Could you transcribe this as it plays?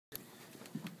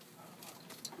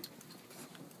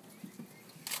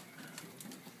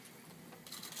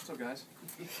guys.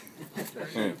 You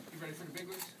ready for the big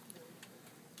leagues?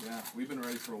 Yeah, we've been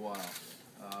ready for a while.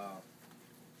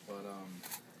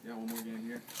 Yeah, one more game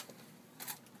here.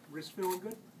 Wrist feeling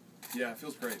good? Yeah, it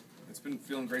feels great. It's been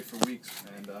feeling great for weeks,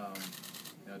 and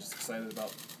just excited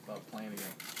about playing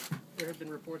again. There have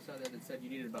been reports out there that said you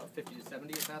needed about 50 to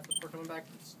 70 at bats before coming back.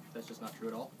 That's just not true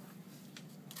at all.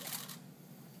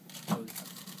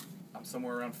 I'm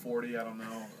somewhere around 40. I don't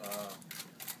know.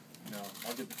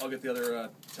 I'll get the other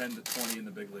 10 to 20 in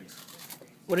the big leagues.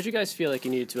 What did you guys feel like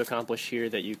you needed to accomplish here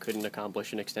that you couldn't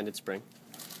accomplish in extended spring?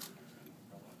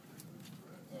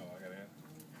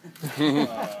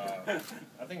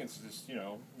 I think it's just, you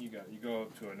go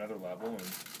up to another level, and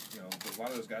a lot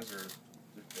of those guys are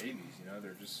babies.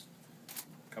 They're just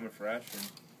coming fresh,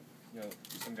 and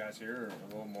some guys here are a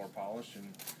little more polished and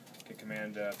can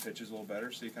command pitches a little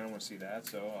better. So you kind of want to see that.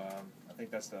 So I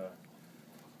think that's the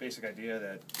basic idea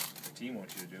that the team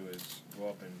wants you to do is go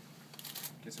up and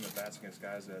get some at bats against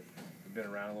guys that have been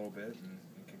around a little bit and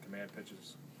can command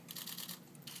pitches.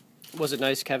 Was it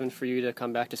nice, Kevin, for you to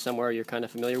come back to somewhere you're kind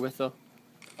of familiar with, though?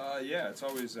 Yeah, it's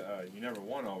always you never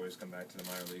want to always come back to the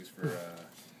minor leagues for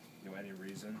any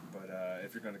reason. But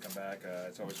if you're going to come back,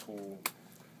 it's always cool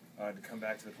to come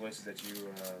back to the places that you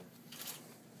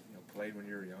played when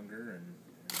you were younger, and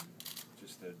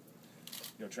just to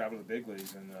travel to the big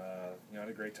leagues. And I had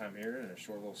a great time here in a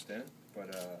short little stint.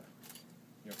 But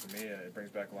for me, it brings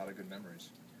back a lot of good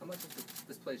memories. How much has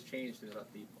this place changed in about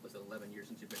 11 years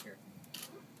since you've been here?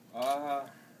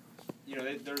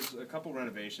 There's a couple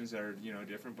renovations that are,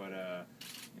 different, but,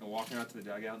 walking out to the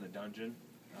dugout in the dungeon,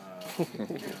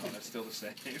 that's still the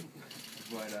same.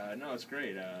 But, no, it's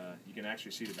great. You can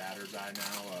actually see the batter's eye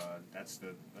now. That's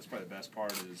probably the best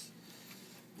part is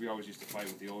we always used to fight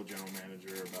with the old general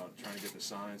manager about trying to get the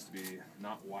signs to be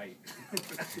not white.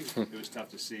 It was tough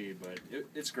to see, but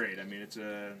it's great. I mean,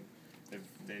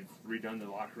 they've redone the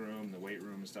locker room, the weight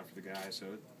room and stuff for the guys,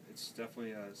 so it's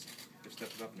definitely they've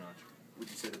stepped it up a notch. Would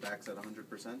you say the back's at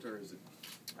 100%, or is it?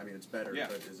 I mean, it's better, yeah.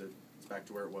 But it's back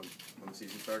to where it was when the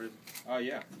season started?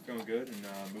 Yeah, feeling good and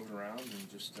moving around, and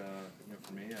just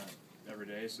for me, every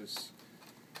day it's just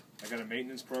I got a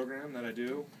maintenance program that I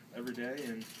do every day,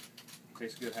 and it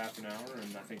takes a good half an hour,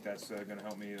 and I think that's going to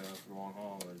help me for the long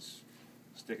haul. Is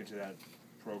sticking to that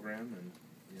program, and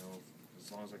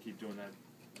as long as I keep doing that,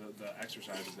 the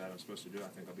exercises that I'm supposed to do, I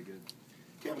think I'll be good.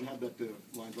 Kevin, how'd that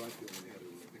line drive feel when you had to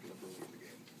pick it up early in the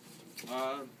game?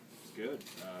 It's good.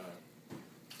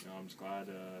 I'm just glad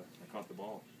I caught the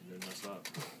ball and didn't mess up.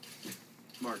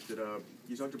 Mark, did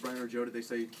you talk to Brian or Joe? Did they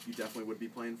say you definitely would be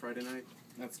playing Friday night?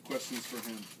 That's questions for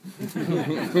him.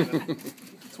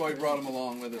 That's why we brought him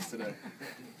along with us today.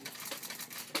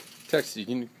 Texas,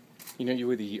 you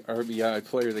were the RBI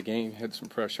player of the game. Had some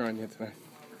pressure on you tonight.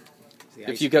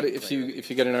 If you got an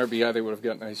RBI, they would have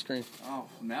gotten ice cream. Oh,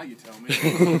 now you tell me.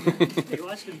 You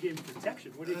asked him to give him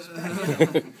protection. What do you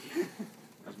expect?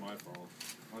 That's my fault.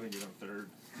 I think you're on third.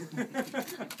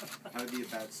 How did the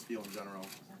at-bats feel in general?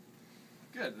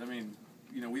 Good. I mean,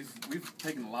 we've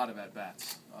taken a lot of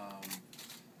at-bats,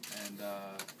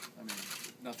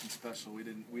 nothing special. We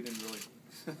didn't really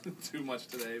do much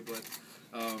today, but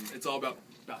it's all about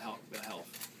health.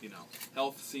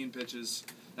 Health, seeing pitches.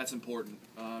 That's important.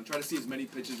 Try to see as many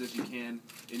pitches as you can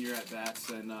in your at-bats,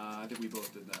 and I think we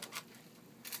both did that.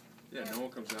 Yeah, no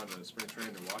one comes down to spring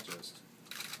training to watch us.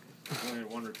 We only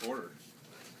had one reporter.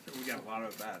 We got a lot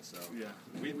of at-bats, so yeah.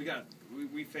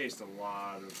 We faced a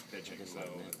lot of pitching, so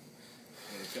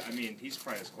I mean, he's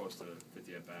probably as close to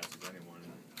 50 at-bats as anyone.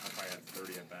 I probably had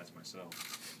 30 at-bats myself.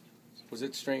 Was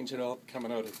it strange at all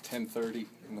coming out at 10:30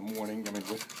 in the morning? I mean,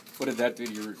 what did that do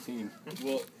to your routine?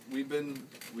 Well, we've been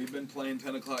playing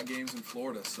 10 o'clock games in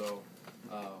Florida, so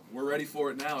we're ready for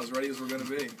it now, as ready as we're going to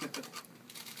be.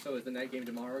 So is the night game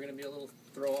tomorrow going to be a little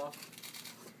throw-off?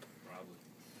 Probably.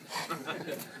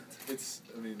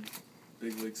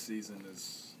 Big league season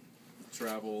is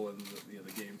travel and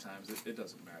the game times. It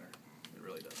doesn't matter. It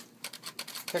really doesn't.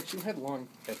 Tex, you had long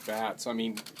at bats. I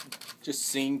mean, just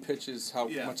seeing pitches, how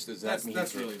much does that mean?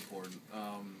 That's really important.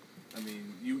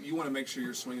 You want to make sure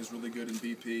your swing is really good in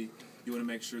BP. You want to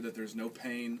make sure that there's no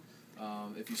pain.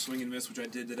 If you swing and miss, which I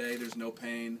did today, there's no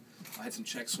pain. I had some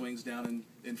check swings down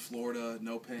in Florida,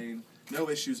 no pain, no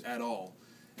issues at all.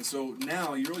 And so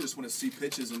now you really just want to see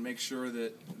pitches and make sure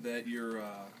that you're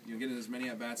getting as many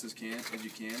at bats as you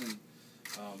can, and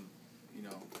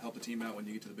help the team out when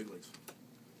you get to the big leagues.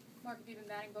 Mark, have you been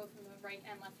batting both from the right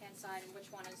and left-hand side, and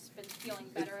which one has been feeling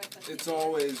better?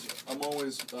 I'm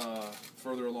always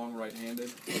further along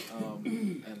right-handed,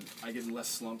 and I get less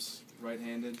slumps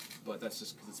right-handed, but that's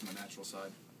just because it's my natural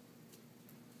side.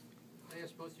 I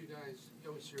asked both you guys, you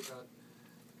always hear about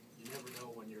you never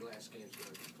know when your last game's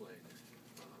going to be played.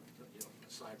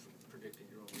 Aside from predicting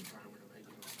your own retirement or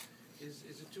making them. Is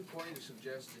it too corny to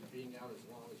suggest that being out as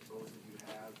long as both of you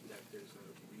have, that there's a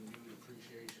renewed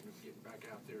appreciation of getting back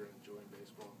out there and enjoying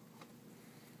baseball?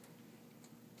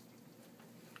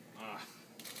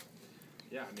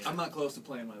 Yeah, I mean, I'm not close to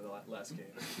playing my last game.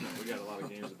 we got a lot of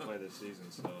games to play this season,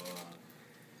 so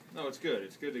no, it's good.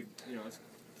 It's good to it's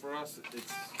for us.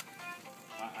 It's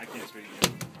I can't speak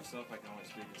for myself. I can only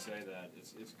speak and say that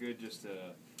it's good just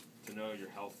to know you're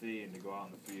healthy and to go out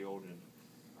in the field and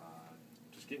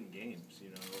just getting games.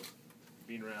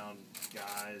 Being around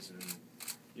guys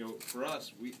and for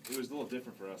us, it was a little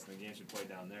different for us than the games we played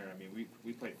down there. I mean,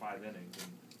 we played 5 innings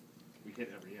and we hit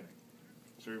every inning.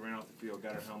 So we ran off the field,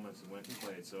 got our helmets, and went and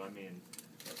played. So, I mean,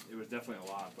 it was definitely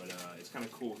a lot. But it's kind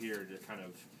of cool here to kind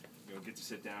of, get to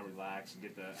sit down, relax, and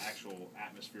get the actual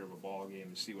atmosphere of a ball game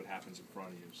and see what happens in front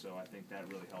of you. So I think that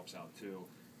really helps out, too,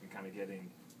 and kind of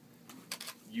getting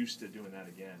used to doing that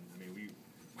again. I mean,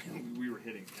 we were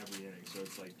hitting every inning. So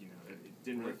it's like, it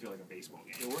didn't really feel like a baseball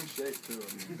game. Yeah, we're in shape, too.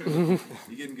 I mean,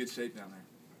 you get in good shape down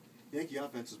there. Yankee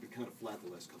offense has been kind of flat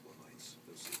the last couple of nights.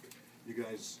 You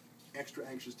guys extra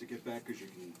anxious to get back because you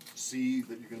can see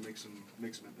that you're going to make some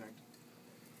impact?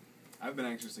 I've been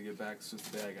anxious to get back since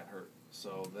the day I got hurt,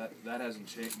 so that hasn't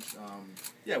changed.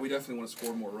 Yeah, we definitely want to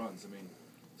score more runs. I mean,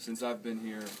 since I've been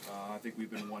here, I think we've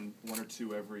been one or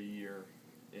two every year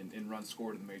in runs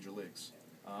scored in the major leagues.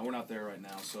 We're not there right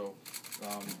now, so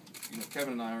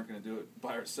Kevin and I aren't going to do it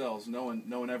by ourselves. No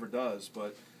one ever does,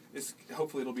 but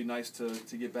hopefully it'll be nice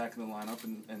to get back in the lineup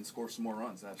and score some more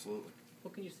runs. Absolutely.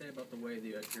 What can you say about the way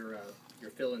your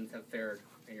fill-ins have fared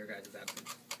in your guys'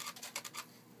 absence?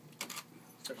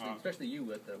 Especially you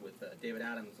with David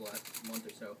Adams the last month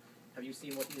or so. Have you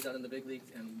seen what he's done in the big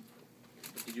leagues, and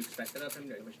did you expect that of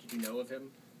him? How much did you know of him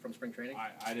from spring training?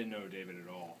 I didn't know David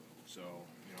at all. So,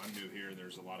 I'm new here.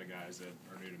 There's a lot of guys that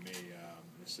are new to me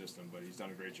in the system, but he's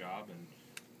done a great job, and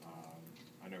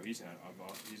I know he's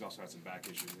also had some back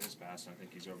issues in his past, and I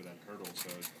think he's over that hurdle. So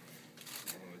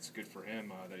it's good for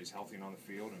him that he's healthy and on the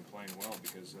field and playing well,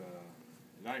 because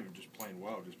not even just playing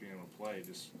well, just being able to play.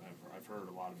 I've heard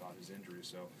a lot about his injuries,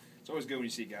 so it's always good when you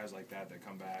see guys like that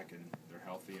come back and they're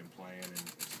healthy and playing, and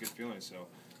it's a good feeling. So,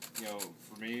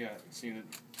 for me, seeing that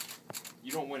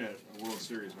you don't win a World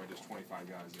Series by just 25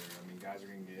 guys there. I mean, guys are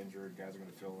going to get injured, guys are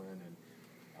going to fill in, and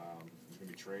there's going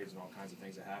to be trades and all kinds of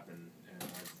things that happen. And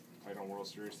I've played on World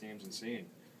Series teams and seen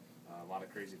a lot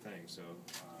of crazy things. So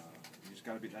you just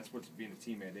got to be. That's what being a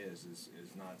teammate is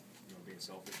not being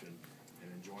selfish and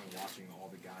enjoying watching all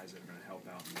the guys that are going to help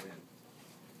out and win.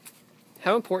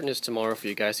 How important is tomorrow for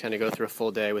you guys to kind of go through a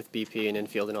full day with BP and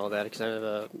infield and all that? It's kind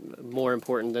of more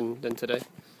important than today?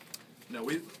 No,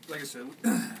 like I said,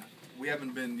 we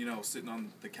haven't been, sitting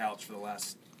on the couch for the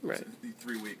last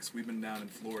 3 weeks. We've been down in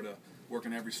Florida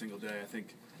working every single day. I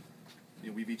think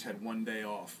we've each had one day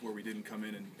off where we didn't come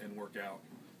in and work out.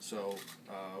 So,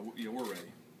 we're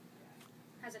ready.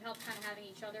 Has it helped kind of having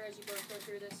each other as you both go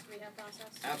through this rehab process?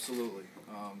 Absolutely.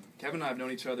 Kevin and I have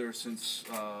known each other since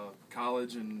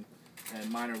college and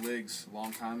minor leagues a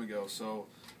long time ago. So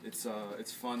it's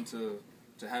fun to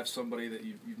have somebody that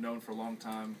you've known for a long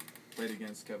time, played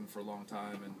against Kevin for a long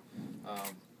time, and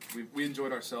we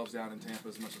enjoyed ourselves down in Tampa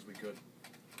as much as we could.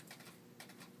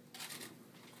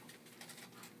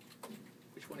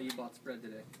 Which one of you bought spread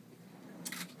today?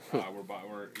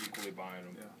 We're equally buying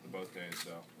them both days,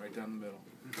 so right down the middle.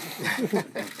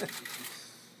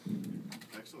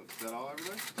 Excellent. Is that all,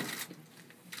 everybody?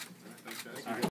 Thanks, guys.